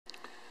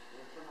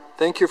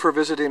Thank you for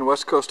visiting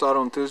West Coast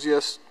Auto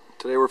Enthusiasts.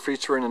 Today we're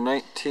featuring a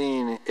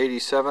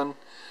 1987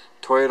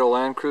 Toyota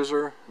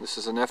LandCruiser. This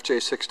is an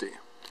FJ60.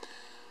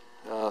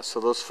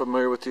 So those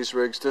familiar with these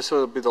rigs, this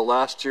will be the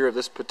last year of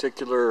this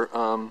particular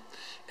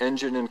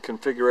engine and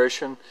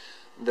configuration.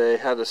 They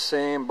had the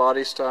same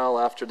body style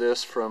after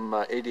this from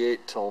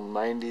 88 till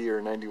 90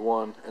 or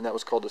 91, and that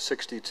was called a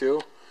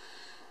 62.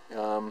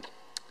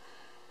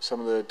 Some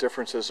of the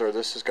differences are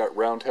this has got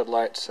round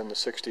headlights and the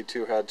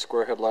 62 had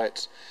square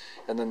headlights,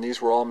 and then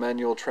these were all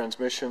manual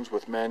transmissions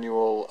with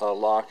manual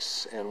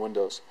locks and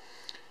windows.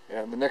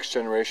 And the next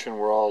generation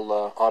were all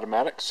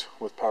automatics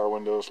with power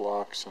windows,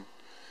 locks,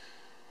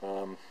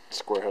 and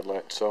square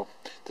headlights. So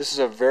this is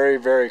a very,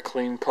 very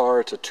clean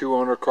car. It's a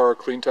two-owner car,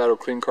 clean title,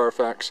 clean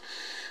Carfax.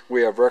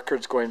 We have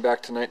records going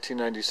back to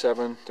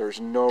 1997. There's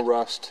no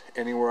rust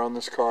anywhere on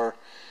this car.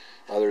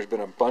 There's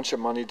been a bunch of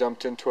money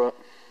dumped into it.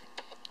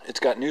 It's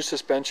got new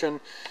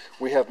suspension.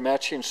 We have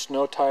matching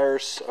snow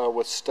tires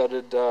with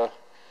studded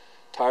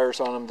tires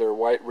on them. They're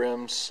white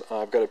rims.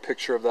 I've got a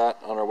picture of that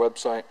on our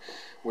website.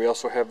 We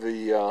also have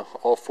the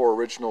all four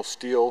original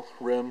steel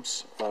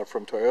rims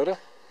from Toyota.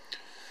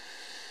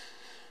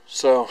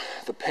 So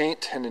the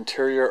paint and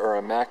interior are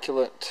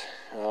immaculate.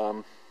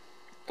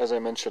 As I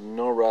mentioned,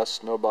 no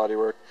rust, no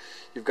bodywork.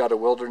 You've got a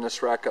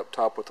wilderness rack up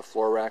top with a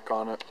floor rack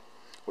on it,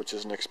 which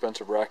is an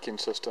expensive racking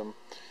system.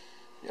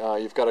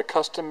 You've got a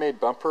custom-made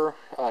bumper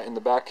in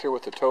the back here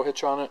with a tow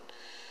hitch on it.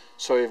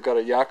 So you've got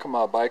a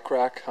Yakima bike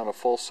rack on a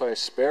full-size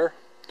spare,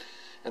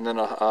 and then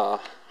a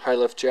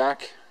high-lift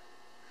jack,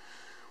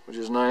 which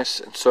is nice.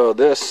 And so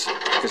this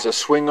is a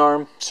swing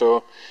arm.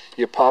 So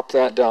you pop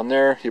that down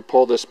there, you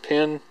pull this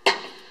pin,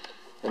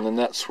 and then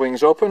that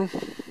swings open.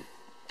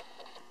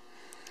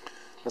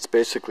 That's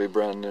basically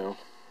brand new.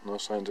 No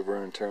signs of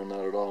wear and tear on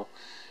that at all.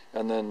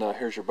 And then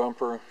here's your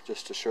bumper,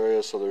 just to show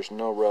you, so there's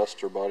no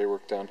rust or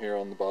bodywork down here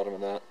on the bottom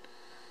of that.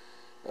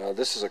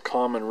 This is a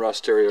common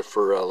rust area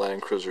for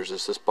LandCruisers,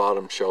 is this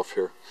bottom shelf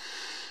here.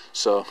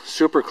 So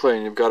super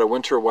clean. You've got a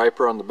winter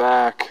wiper on the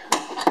back.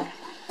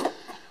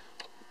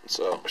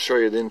 So I'll show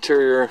you the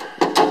interior.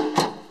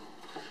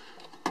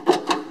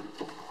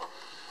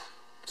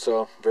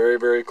 So very,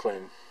 very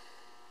clean.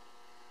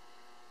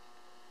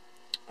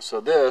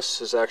 So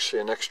this is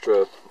actually an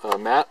extra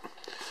mat.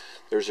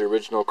 There's the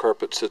original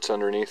carpet sits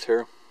underneath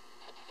here.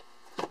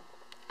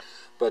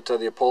 But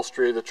the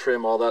upholstery, the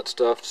trim, all that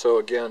stuff. So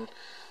again,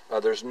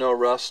 there's no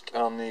rust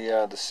on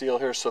the seal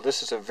here. So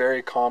this is a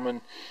very common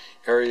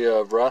area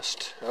of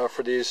rust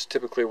for these.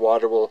 Typically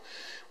water will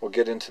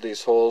get into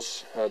these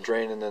holes,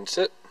 drain and then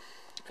sit,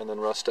 and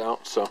then rust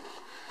out. So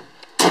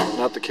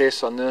not the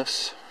case on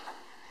this.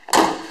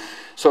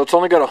 So it's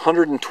only got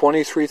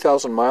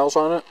 123,000 miles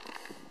on it,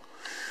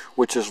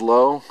 which is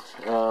low.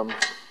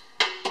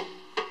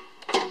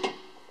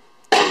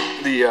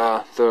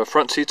 The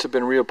front seats have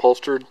been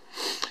reupholstered.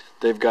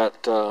 They've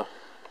got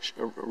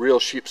real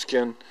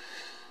sheepskin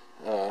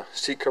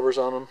seat covers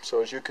on them.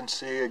 So as you can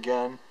see,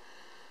 again,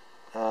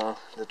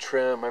 the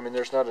trim, I mean,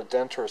 there's not a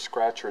dent or a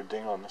scratch or a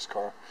ding on this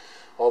car.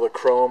 All the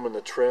chrome and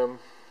the trim,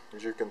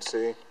 as you can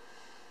see,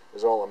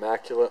 is all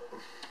immaculate.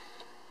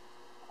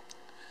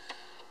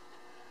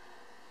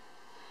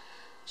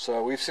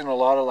 So we've seen a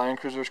lot of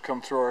LandCruisers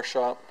come through our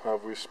shop.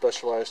 We've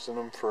specialized in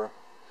them for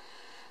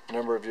a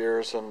number of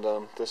years, and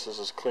this is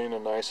as clean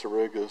and nice a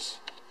rig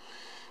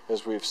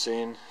as we've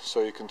seen.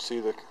 So you can see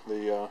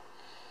the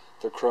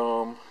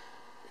chrome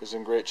is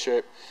in great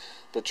shape.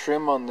 The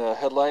trim on the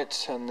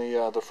headlights and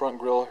the front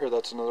grille here,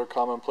 that's another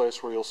common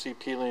place where you'll see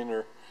peeling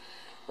or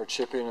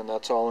chipping, and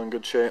that's all in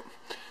good shape.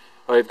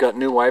 You've got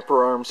new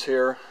wiper arms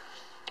here,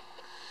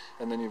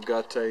 and then you've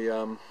got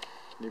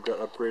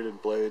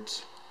upgraded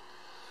blades.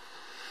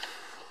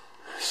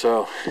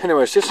 So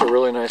anyways, just a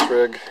really nice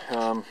rig.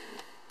 So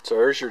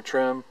there's your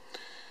trim.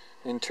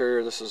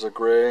 Interior, this is a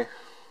gray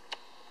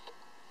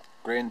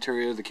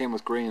interior that came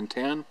with gray and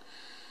tan,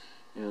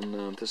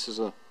 and this is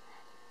at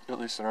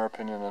least in our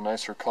opinion, a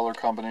nicer color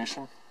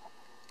combination.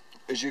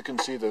 As you can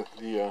see, the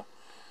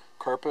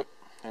carpet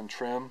and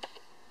trim,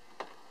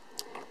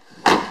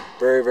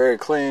 very, very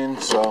clean.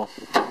 So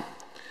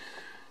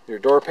your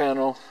door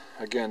panel,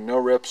 again, no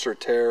rips or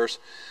tears.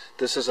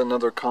 This is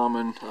another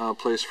common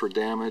place for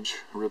damage,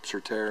 rips or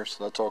tears.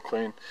 So that's all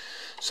clean.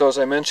 So as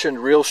I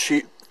mentioned, real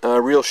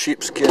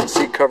sheepskin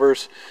seat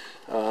covers.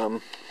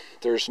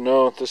 This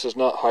is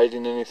not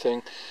hiding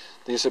anything.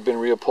 These have been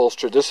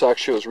reupholstered. This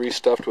actually was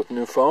restuffed with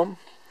new foam.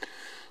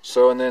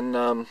 So, and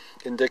then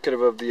indicative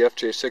of the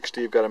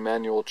FJ60, you've got a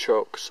manual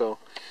choke. So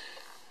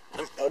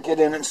I'll get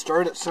in and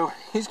start it. So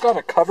he's got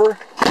a cover.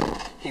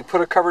 He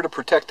put a cover to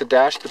protect the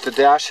dash, but the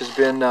dash has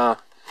been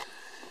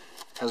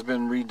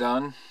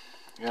redone,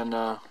 and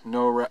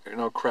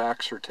no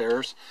cracks or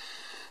tears.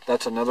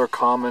 That's another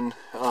common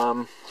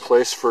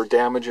place for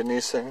damage in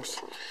these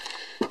things.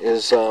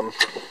 Is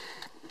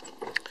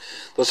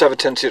those have a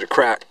tendency to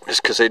crack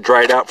just because they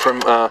dried out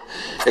from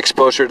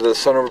exposure to the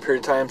sun over a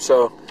period of time.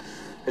 So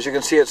as you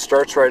can see, it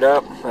starts right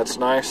up. That's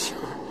nice,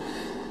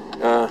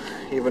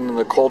 even in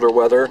the colder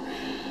weather.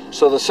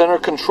 So the center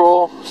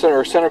console,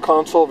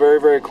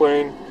 very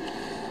clean.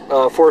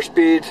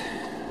 4-speed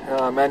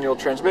manual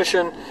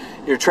transmission.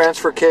 Your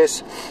transfer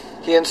case,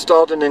 he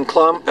installed an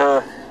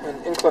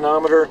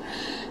inclinometer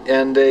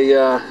and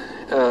a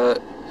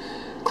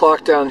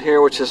clock down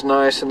here, which is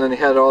nice, and then he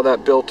had all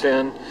that built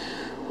in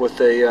with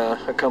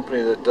a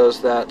company that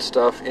does that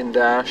stuff in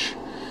dash.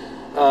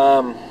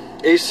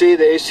 AC,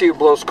 the AC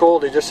blows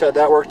cold. He just had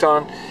that worked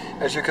on.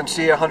 As you can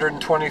see,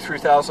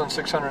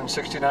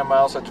 123,669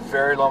 miles. That's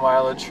very low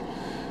mileage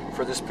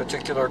for this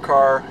particular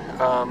car.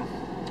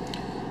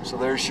 So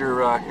there's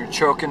your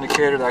choke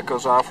indicator. That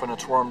goes off when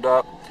it's warmed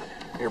up.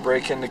 Your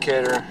brake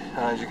indicator.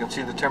 As you can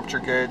see, the temperature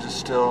gauge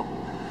is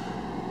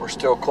we're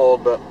still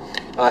cold, but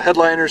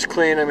headliner's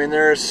clean. I mean,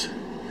 this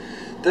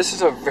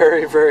is a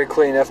very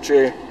clean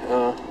FJ.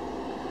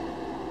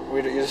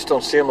 You just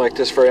don't see them like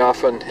this very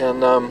often,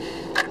 and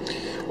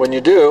when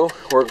you do,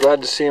 we're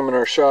glad to see them in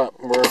our shop.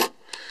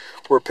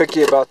 We're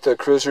picky about the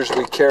cruisers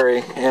we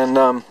carry,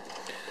 and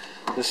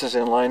this is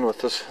in line with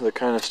the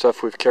kind of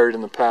stuff we've carried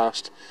in the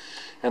past.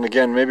 And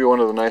again, maybe one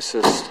of the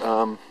nicest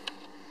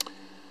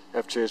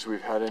FJs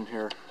we've had in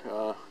here.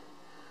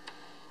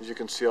 As you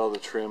can see, all the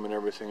trim and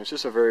everything. It's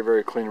just a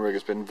very clean rig.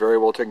 It's been very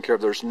well taken care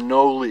of. There's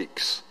no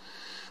leaks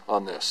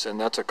on this, and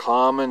that's a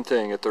common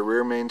thing at the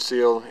rear main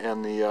seal,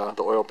 and the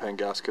oil pan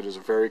gasket is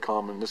very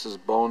common. This is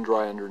bone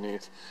dry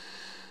underneath.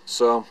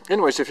 So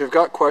anyways, if you've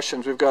got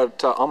questions, we've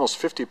got almost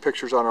 50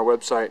 pictures on our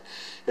website.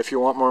 If you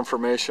want more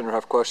information or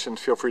have questions,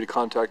 feel free to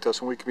contact us,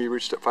 and we can be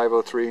reached at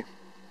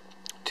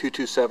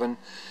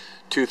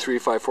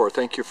 503-227-2354.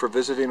 Thank you for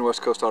visiting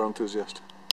West Coast Auto Enthusiast.